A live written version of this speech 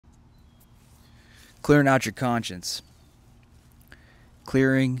Clearing out your conscience.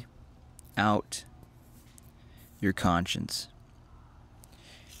 Clearing out your conscience.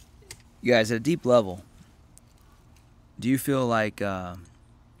 You guys, at a deep level, do you feel like do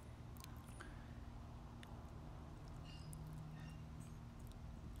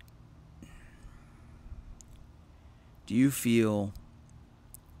you feel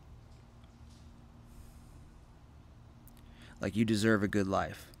like you deserve a good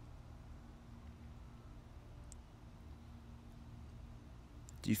life?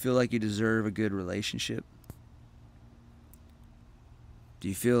 Do you feel like you deserve a good relationship? Do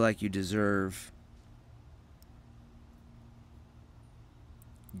you feel like you deserve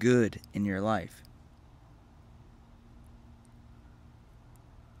good in your life?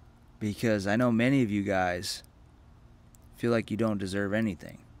 Because I know many of you guys feel like you don't deserve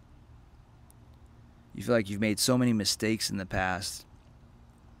anything. You feel like you've made so many mistakes in the past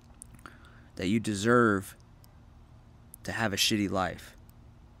that you deserve to have a shitty life.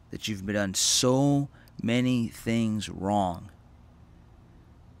 That you've done so many things wrong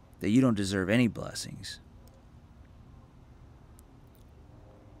that you don't deserve any blessings.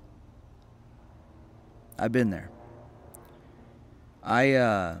 I've been there.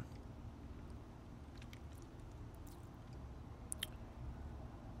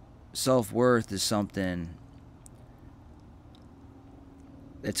 Self-worth is something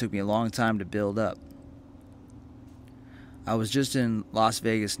that took me a long time to build up. I was just in Las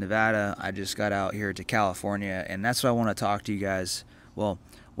Vegas, Nevada. I just got out here to California, and that's what I want to talk to you guys. Well,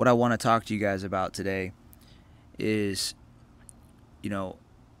 what I want to talk to you guys about today is,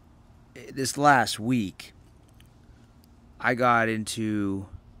 this last week, I got into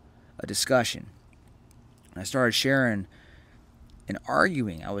a discussion. I started sharing and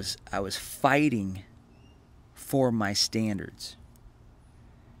arguing. I was fighting for my standards.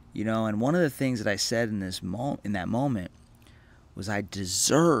 And one of the things that I said in that moment was I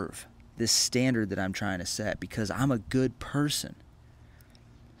deserve this standard that I'm trying to set because I'm a good person.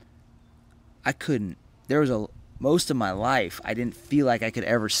 Most of my life, I didn't feel like I could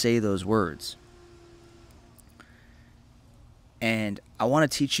ever say those words. And I want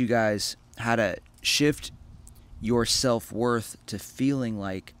to teach you guys how to shift your self-worth to feeling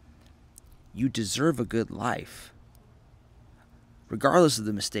like you deserve a good life, regardless of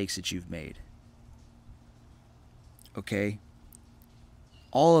the mistakes that you've made. Okay?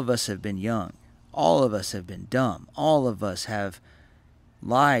 All of us have been young. All of us have been dumb. All of us have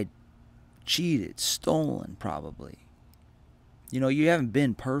lied, cheated, stolen, probably. You haven't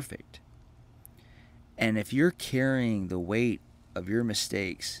been perfect. And if you're carrying the weight of your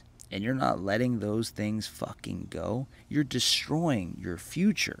mistakes and you're not letting those things fucking go, you're destroying your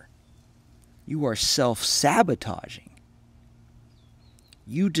future. You are self-sabotaging.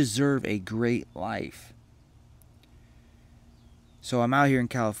 You deserve a great life. So I'm out here in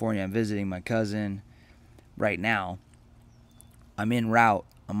California. I'm visiting my cousin right now. I'm en route.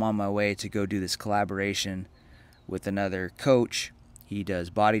 I'm on my way to go do this collaboration with another coach. He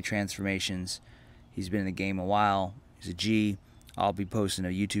does body transformations. He's been in the game a while. He's a G. I'll be posting a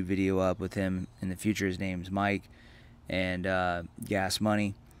YouTube video up with him in the future. His name's Mike and Gas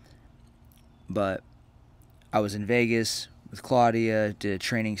Money. But I was in Vegas with Claudia, did a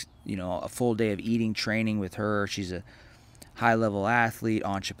training, a full day of eating training with her. She's a high-level athlete,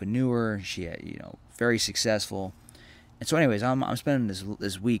 entrepreneur. She, very successful. And so, anyways, I'm spending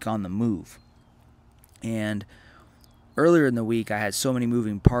this week on the move. And earlier in the week, I had so many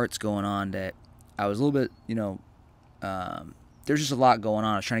moving parts going on that I was a little bit, there's just a lot going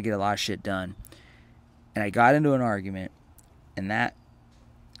on. I was trying to get a lot of shit done. And I got into an argument, and that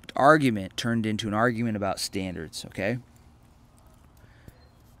argument turned into an argument about standards, okay?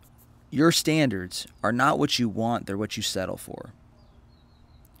 Your standards are not what you want, they're what you settle for.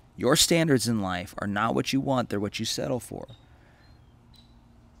 Your standards in life are not what you want, they're what you settle for.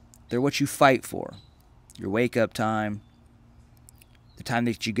 They're what you fight for. Your wake-up time, the time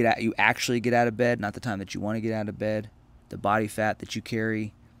that you actually get out of bed, not the time that you want to get out of bed, the body fat that you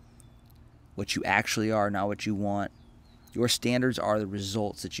carry, what you actually are, not what you want. Your standards are the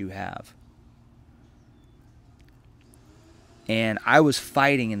results that you have. And I was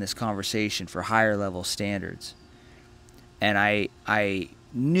fighting in this conversation for higher level standards. And I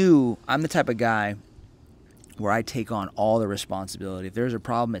knew I'm the type of guy where I take on all the responsibility. If there's a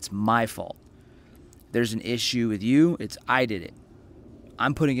problem, it's my fault. If there's an issue with you, it's I did it.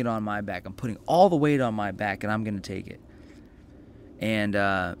 I'm putting it on my back. I'm putting all the weight on my back, and I'm going to take it. And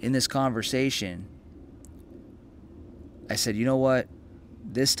in this conversation, I said, you know what?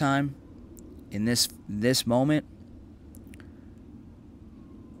 This time, in this moment,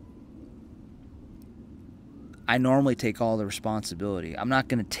 I normally take all the responsibility. I'm not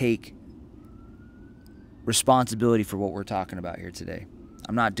going to take responsibility for what we're talking about here today.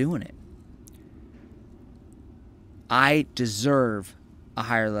 I'm not doing it. I deserve a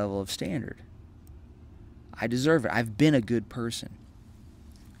higher level of standard. I deserve it. I've been a good person.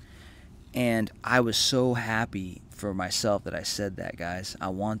 And I was so happy for myself that I said that, guys. I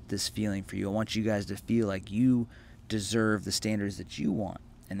want this feeling for you. I want you guys to feel like you deserve the standards that you want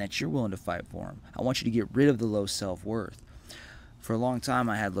and that you're willing to fight for them. I want you to get rid of the low self-worth. For a long time,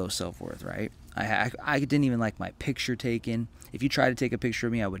 I had low self-worth, right? I didn't even like my picture taken. If you tried to take a picture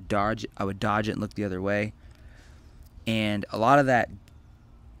of me, I would dodge it and look the other way. And a lot of that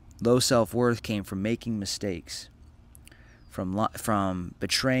low self-worth came from making mistakes, from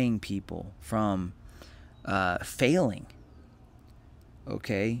betraying people, from failing,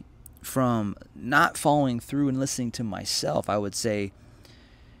 okay, from not following through and listening to myself. I would say,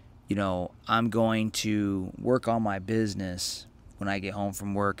 you know, I'm going to work on my business when I get home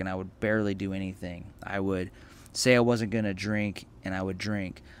from work, and I would barely do anything. I would say I wasn't going to drink, and I would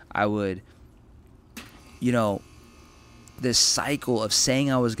drink. I would, you know, this cycle of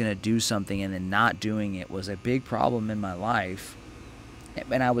saying I was going to do something and then not doing it was a big problem in my life.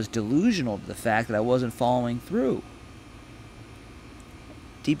 And I was delusional to the fact that I wasn't following through.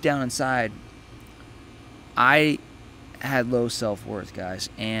 Deep down inside, I had low self-worth, guys.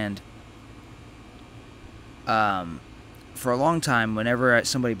 And for a long time, whenever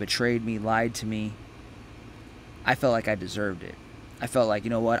somebody betrayed me, lied to me, I felt like I deserved it. I felt like,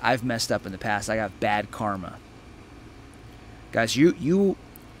 you know what, I've messed up in the past. I got bad karma. Guys,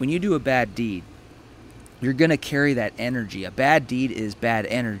 when you do a bad deed, you're going to carry that energy. A bad deed is bad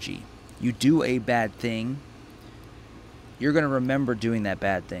energy. You do a bad thing, you're going to remember doing that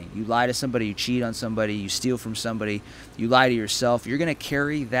bad thing. You lie to somebody, you cheat on somebody, you steal from somebody, you lie to yourself. You're going to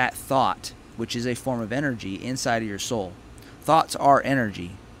carry that thought, which is a form of energy, inside of your soul. Thoughts are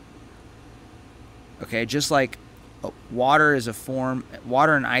energy. Okay, just like water is a form,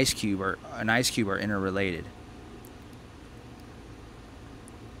 water and ice cube are interrelated.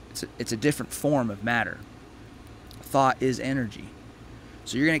 It's a different form of matter. Thought is energy.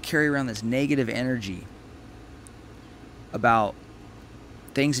 So you're going to carry around this negative energy about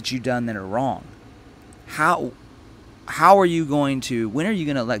things that you've done that are wrong. How are you going to, when are you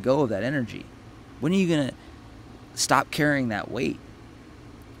going to let go of that energy? When are you going to stop carrying that weight?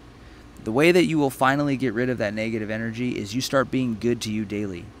 The way that you will finally get rid of that negative energy is you start being good to you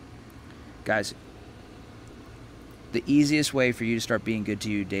daily. Guys, the easiest way for you to start being good to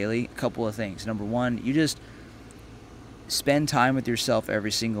you daily, a couple of things. Number one, you just spend time with yourself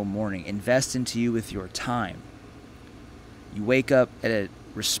every single morning. Invest into you with your time. You wake up at a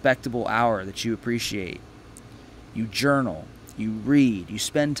respectable hour that you appreciate. You journal. You read. You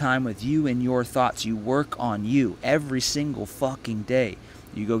spend time with you and your thoughts. You work on you every single fucking day.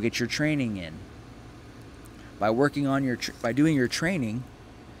 You go get your training in. By working on by doing your training,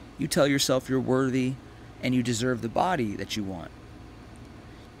 you tell yourself you're worthy and you deserve the body that you want.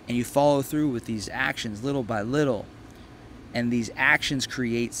 And you follow through with these actions little by little. And these actions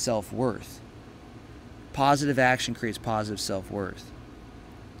create self-worth. Positive action creates positive self-worth.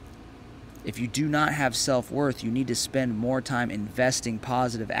 If you do not have self-worth, you need to spend more time investing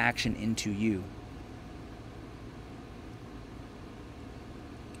positive action into you.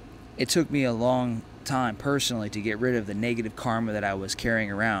 It took me a long time personally to get rid of the negative karma that I was carrying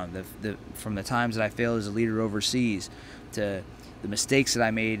around. From the times that I failed as a leader overseas to the mistakes that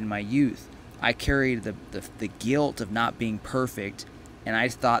I made in my youth. I carried the guilt of not being perfect, and I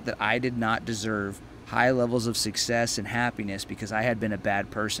thought that I did not deserve high levels of success and happiness because I had been a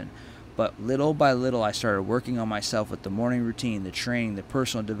bad person. But little by little, I started working on myself with the morning routine, the training, the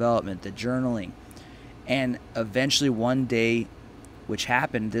personal development, the journaling. And eventually one day, which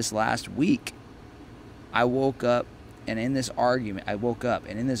happened this last week, I woke up, and in this argument,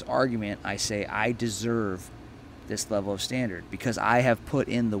 I say, I deserve this level of standard because I have put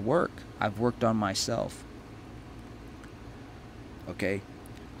in the work. I've worked on myself. Okay?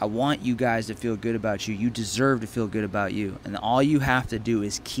 I want you guys to feel good about you. You deserve to feel good about you. And all you have to do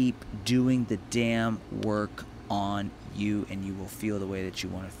is keep doing the damn work on you, and you will feel the way that you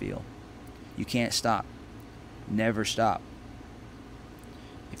want to feel. You can't stop. Never stop.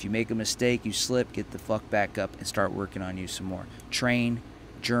 If you make a mistake, you slip, get the fuck back up and start working on you some more. Train,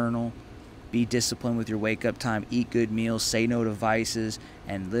 journal, be disciplined with your wake-up time, eat good meals, say no to vices,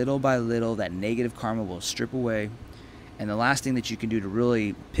 and little by little, that negative karma will strip away. And the last thing that you can do to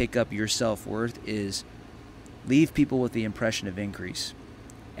really pick up your self-worth is leave people with the impression of increase.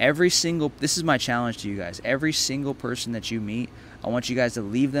 This is my challenge to you guys. Every single person that you meet, I want you guys to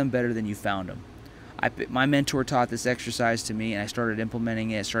leave them better than you found them. My mentor taught this exercise to me, and I started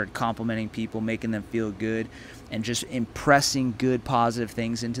implementing it. I started complimenting people, making them feel good, and just impressing good, positive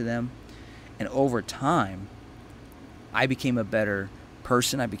things into them. And over time, I became a better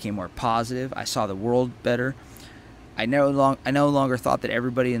person. I became more positive. I saw the world better. I no longer thought that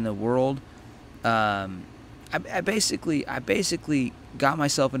everybody in the world. I basically got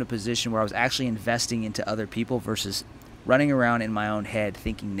myself in a position where I was actually investing into other people versus running around in my own head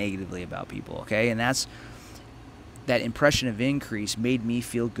thinking negatively about people. Okay, and that impression of increase made me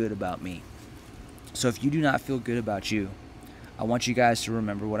feel good about me. So if you do not feel good about you, I want you guys to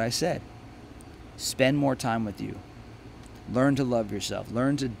remember what I said. Spend more time with you. Learn to love yourself.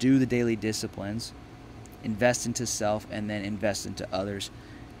 Learn to do the daily disciplines. Invest into self, and then invest into others.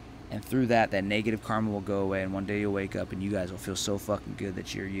 And through that negative karma will go away, and one day you'll wake up and you guys will feel so fucking good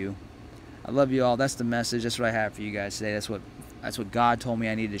that you're you. I love you all. That's the message. That's what I have for you guys today. That's what God told me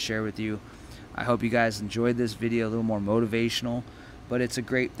I needed to share with you. I hope you guys enjoyed this video, a little more motivational, but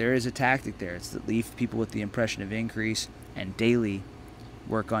there is a tactic there. It's to leave people with the impression of increase and daily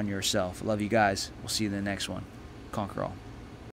work on yourself. I love you guys. We'll see you in the next one. Conquer all.